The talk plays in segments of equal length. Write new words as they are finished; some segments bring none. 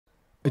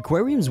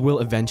Aquariums will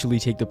eventually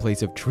take the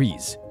place of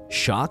trees.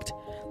 Shocked?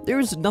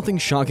 There's nothing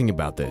shocking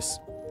about this.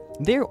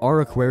 There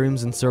are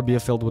aquariums in Serbia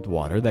filled with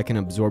water that can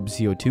absorb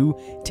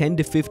CO2 10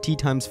 to 50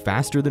 times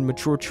faster than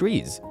mature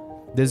trees.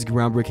 This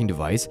groundbreaking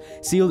device,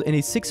 sealed in a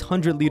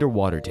 600-liter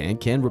water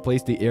tank, can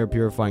replace the air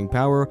purifying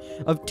power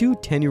of 2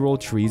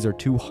 10-year-old trees or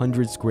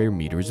 200 square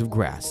meters of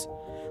grass.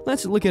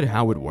 Let's look at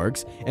how it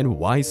works and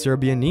why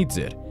Serbia needs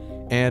it.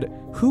 And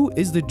who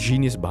is the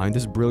genius behind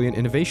this brilliant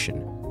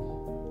innovation?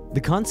 The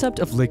concept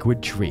of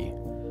liquid tree.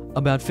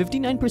 About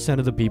 59%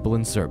 of the people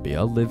in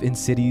Serbia live in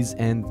cities,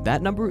 and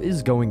that number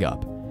is going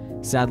up.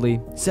 Sadly,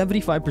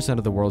 75%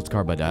 of the world's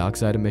carbon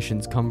dioxide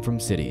emissions come from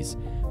cities.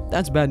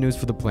 That's bad news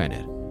for the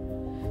planet.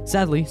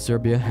 Sadly,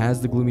 Serbia has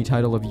the gloomy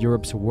title of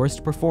Europe's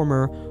worst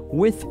performer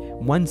with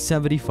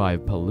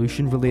 175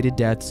 pollution-related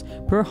deaths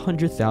per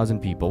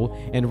 100,000 people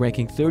and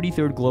ranking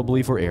 33rd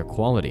globally for air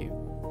quality.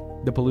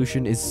 The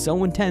pollution is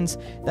so intense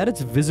that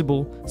it's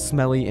visible,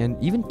 smelly, and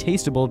even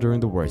tasteable during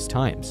the worst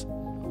times.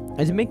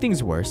 And to make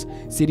things worse,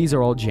 cities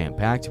are all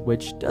jam-packed,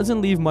 which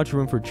doesn't leave much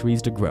room for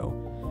trees to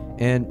grow.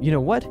 And you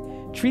know what?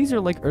 Trees are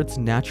like Earth's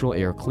natural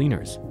air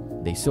cleaners.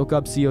 They soak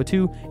up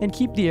CO2 and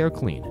keep the air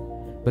clean.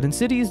 But in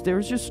cities,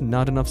 there's just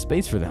not enough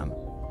space for them.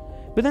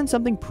 But then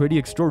something pretty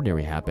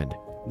extraordinary happened.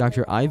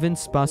 Dr. Ivan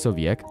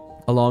Spasovic,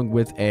 along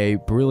with a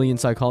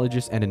brilliant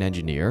psychologist and an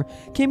engineer,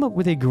 came up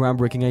with a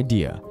groundbreaking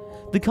idea: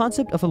 the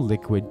concept of a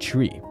liquid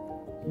tree.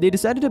 They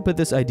decided to put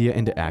this idea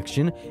into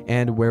action,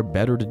 and where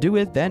better to do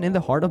it than in the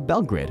heart of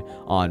Belgrade,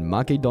 on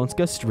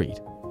Makedonska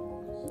Street.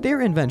 Their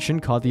invention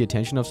caught the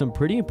attention of some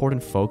pretty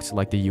important folks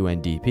like the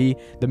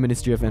UNDP, the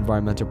Ministry of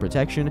Environmental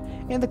Protection,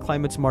 and the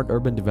Climate Smart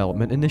Urban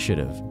Development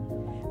Initiative.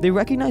 They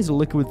recognized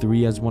Liquid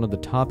 3 as one of the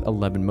top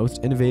 11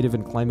 most innovative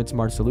and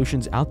climate-smart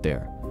solutions out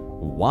there.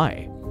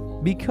 Why?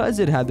 Because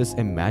it had this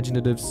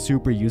imaginative,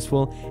 super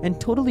useful,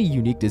 and totally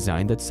unique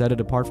design that set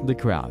it apart from the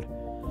crowd.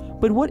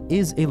 But what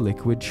is a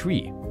liquid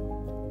tree?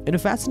 In a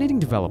fascinating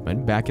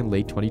development back in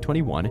late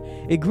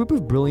 2021, a group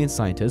of brilliant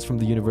scientists from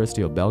the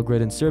University of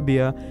Belgrade in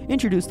Serbia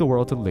introduced the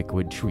world to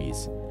liquid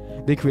trees.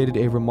 They created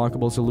a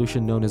remarkable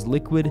solution known as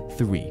Liquid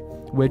 3,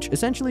 which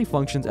essentially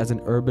functions as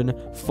an urban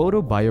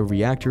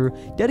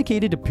photobioreactor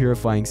dedicated to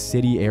purifying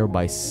city air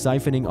by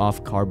siphoning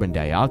off carbon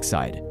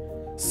dioxide.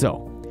 So,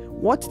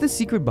 what's the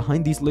secret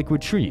behind these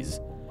liquid trees?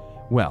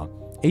 Well,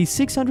 a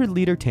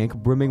 600-liter tank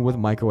brimming with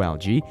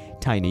microalgae,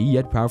 tiny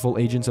yet powerful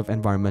agents of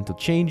environmental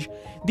change.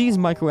 These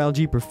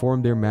microalgae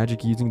perform their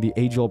magic using the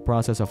age-old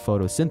process of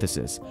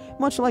photosynthesis,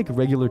 much like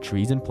regular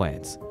trees and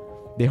plants.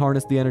 They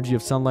harness the energy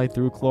of sunlight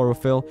through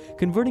chlorophyll,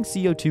 converting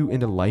CO2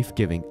 into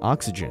life-giving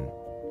oxygen.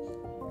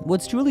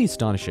 What's truly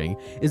astonishing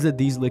is that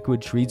these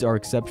liquid trees are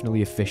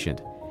exceptionally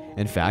efficient.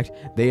 In fact,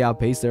 they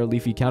outpace their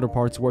leafy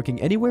counterparts,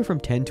 working anywhere from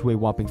 10 to a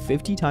whopping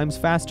 50 times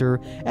faster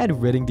at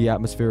ridding the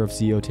atmosphere of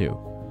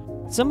CO2.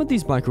 Some of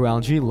these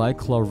microalgae, like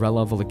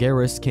Chlorella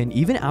vulgaris, can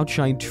even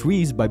outshine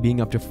trees by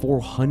being up to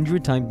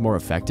 400 times more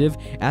effective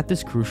at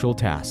this crucial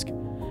task.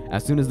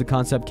 As soon as the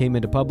concept came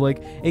into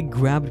public, it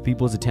grabbed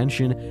people's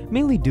attention,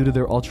 mainly due to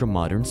their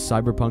ultra-modern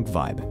cyberpunk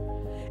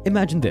vibe.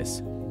 Imagine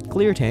this: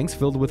 clear tanks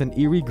filled with an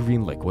eerie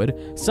green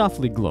liquid,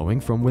 softly glowing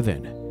from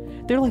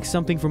within. They're like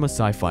something from a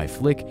sci-fi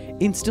flick,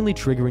 instantly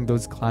triggering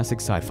those classic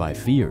sci-fi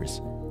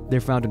fears. They're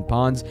found in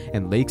ponds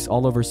and lakes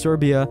all over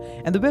Serbia,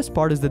 and the best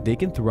part is that they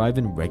can thrive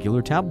in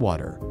regular tap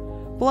water.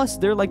 Plus,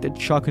 they're like the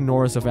Chuck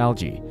Norris of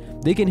algae.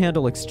 They can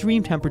handle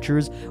extreme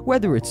temperatures,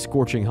 whether it's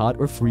scorching hot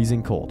or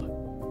freezing cold.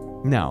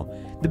 Now,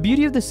 the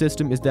beauty of the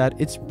system is that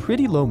it's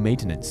pretty low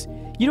maintenance.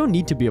 You don't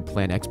need to be a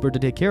plant expert to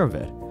take care of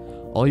it.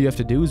 All you have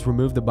to do is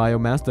remove the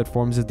biomass that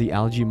forms as the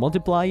algae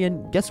multiply,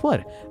 and guess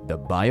what? The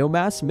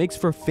biomass makes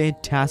for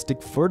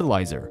fantastic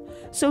fertilizer.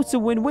 So it's a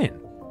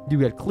win-win. You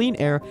get clean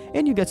air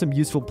and you get some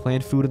useful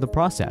plant food in the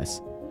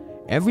process.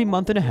 Every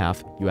month and a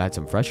half, you add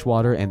some fresh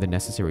water and the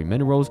necessary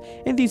minerals,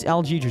 and these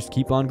algae just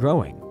keep on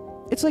growing.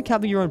 It's like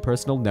having your own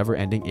personal,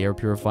 never-ending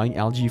air-purifying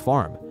algae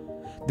farm.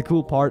 The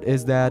cool part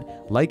is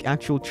that, like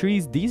actual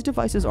trees, these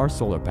devices are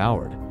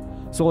solar-powered.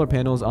 Solar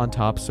panels on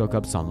top soak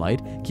up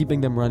sunlight, keeping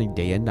them running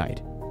day and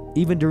night.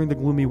 Even during the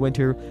gloomy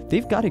winter,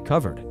 they've got it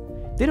covered.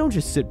 They don't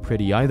just sit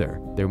pretty either,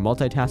 they're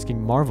multitasking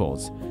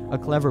marvels. A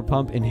clever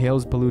pump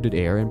inhales polluted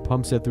air and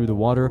pumps it through the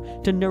water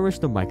to nourish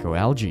the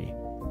microalgae.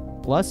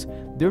 Plus,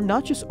 they're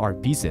not just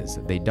art pieces,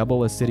 they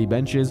double as city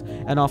benches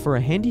and offer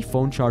a handy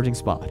phone charging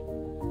spot.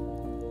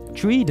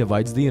 Tree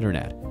divides the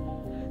internet.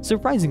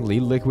 Surprisingly,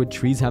 liquid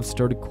trees have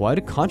started quite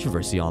a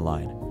controversy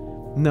online.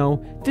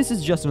 No, this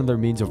is just another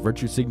means of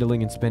virtue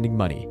signaling and spending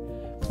money.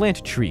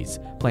 Plant trees,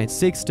 plant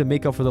 6 to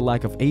make up for the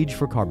lack of age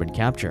for carbon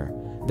capture,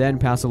 then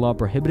pass a law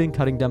prohibiting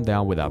cutting them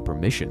down without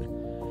permission.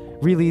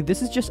 Really,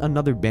 this is just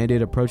another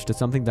band-aid approach to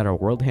something that our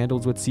world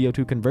handles with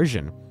CO2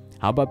 conversion.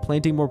 How about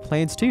planting more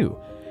plants too?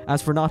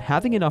 As for not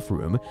having enough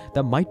room,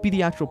 that might be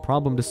the actual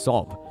problem to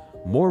solve.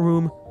 More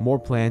room, more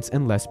plants,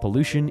 and less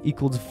pollution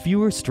equals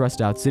fewer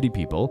stressed out city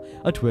people,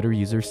 a Twitter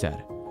user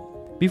said.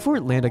 Before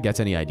Atlanta gets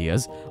any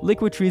ideas,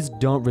 liquid trees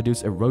don't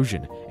reduce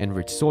erosion,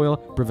 enrich soil,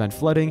 prevent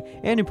flooding,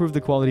 and improve the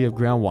quality of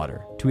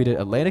groundwater, tweeted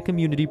Atlanta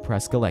Community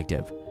Press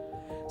Collective.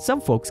 Some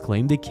folks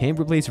claim they can't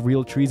replace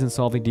real trees in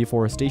solving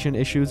deforestation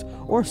issues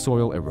or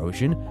soil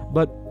erosion,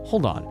 but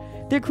hold on,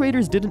 their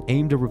creators didn't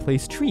aim to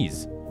replace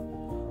trees.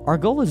 Our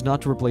goal is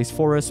not to replace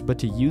forests, but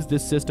to use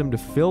this system to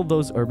fill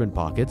those urban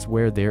pockets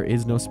where there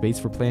is no space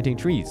for planting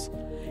trees.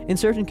 In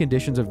certain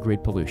conditions of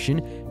great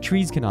pollution,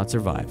 trees cannot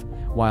survive.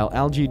 While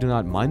algae do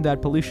not mind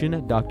that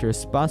pollution, Dr.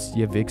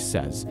 Spasjevic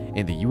says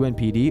in the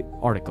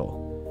UNPD article.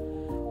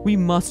 We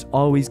must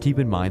always keep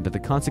in mind that the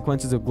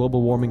consequences of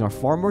global warming are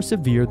far more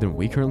severe than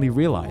we currently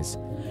realize.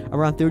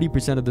 Around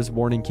 30% of this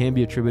warming can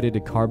be attributed to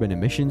carbon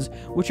emissions,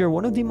 which are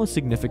one of the most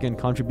significant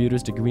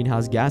contributors to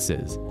greenhouse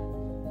gases.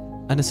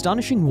 An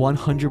astonishing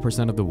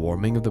 100% of the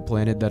warming of the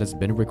planet that has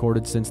been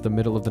recorded since the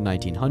middle of the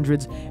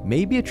 1900s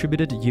may be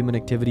attributed to human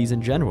activities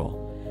in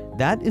general.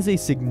 That is a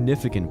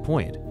significant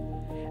point.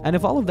 And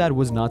if all of that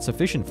was not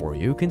sufficient for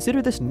you,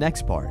 consider this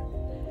next part.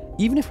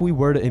 Even if we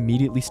were to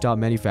immediately stop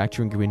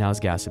manufacturing greenhouse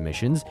gas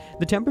emissions,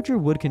 the temperature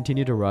would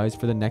continue to rise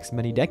for the next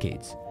many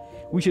decades.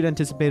 We should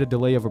anticipate a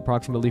delay of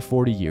approximately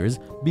 40 years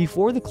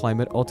before the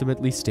climate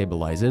ultimately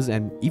stabilizes,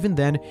 and even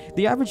then,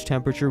 the average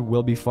temperature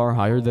will be far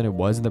higher than it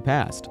was in the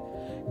past.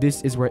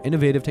 This is where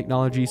innovative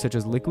technologies such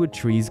as liquid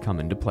trees come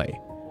into play.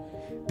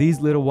 These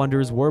little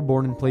wonders were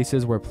born in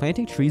places where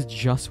planting trees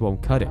just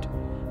won't cut it.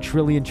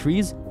 Trillion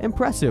trees?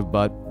 Impressive,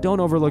 but don't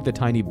overlook the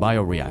tiny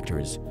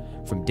bioreactors.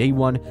 From day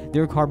one,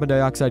 they're carbon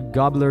dioxide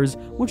gobblers,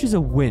 which is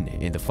a win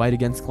in the fight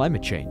against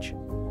climate change.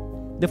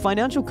 The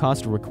financial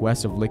cost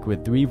request of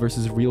Liquid 3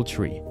 versus Real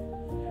Tree.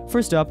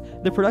 First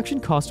up, the production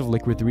cost of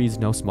Liquid 3 is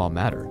no small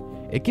matter.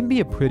 It can be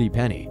a pretty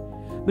penny.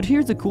 But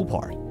here's the cool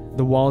part.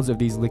 The walls of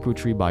these Liquid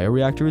Tree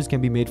bioreactors can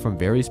be made from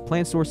various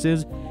plant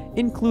sources,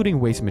 including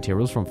waste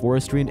materials from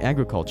forestry and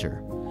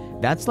agriculture.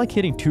 That's like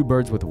hitting two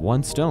birds with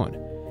one stone.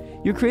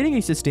 You're creating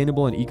a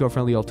sustainable and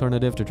eco-friendly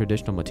alternative to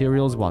traditional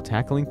materials while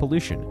tackling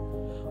pollution.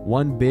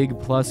 One big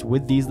plus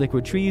with these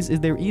liquid trees is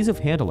their ease of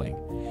handling.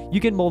 You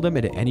can mold them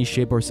into any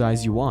shape or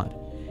size you want.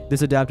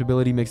 This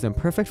adaptability makes them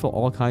perfect for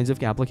all kinds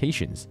of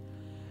applications.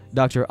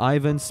 Dr.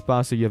 Ivan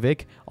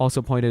Spasojevic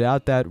also pointed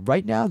out that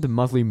right now the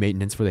monthly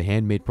maintenance for the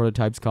handmade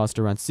prototypes cost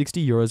around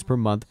 60 euros per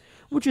month,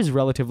 which is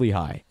relatively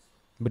high.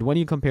 But when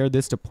you compare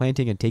this to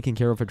planting and taking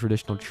care of a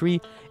traditional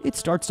tree, it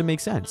starts to make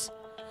sense.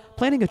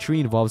 Planting a tree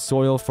involves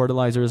soil,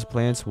 fertilizers,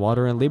 plants,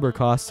 water, and labor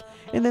costs,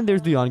 and then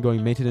there's the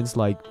ongoing maintenance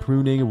like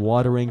pruning,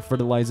 watering,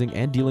 fertilizing,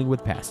 and dealing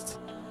with pests.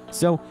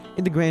 So,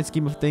 in the grand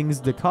scheme of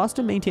things, the cost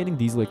of maintaining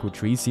these liquid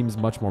trees seems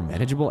much more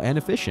manageable and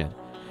efficient.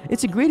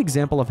 It's a great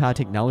example of how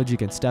technology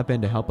can step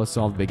in to help us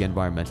solve big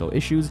environmental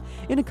issues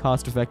in a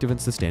cost-effective and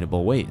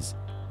sustainable ways.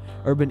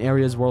 Urban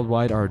areas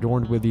worldwide are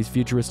adorned with these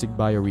futuristic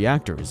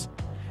bioreactors.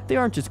 They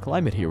aren't just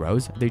climate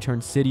heroes, they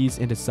turn cities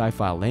into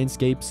sci-fi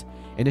landscapes.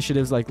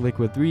 Initiatives like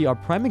Liquid 3 are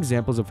prime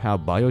examples of how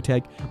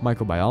biotech,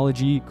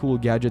 microbiology, cool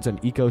gadgets,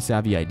 and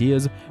eco-savvy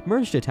ideas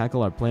merge to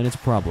tackle our planet's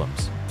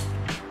problems.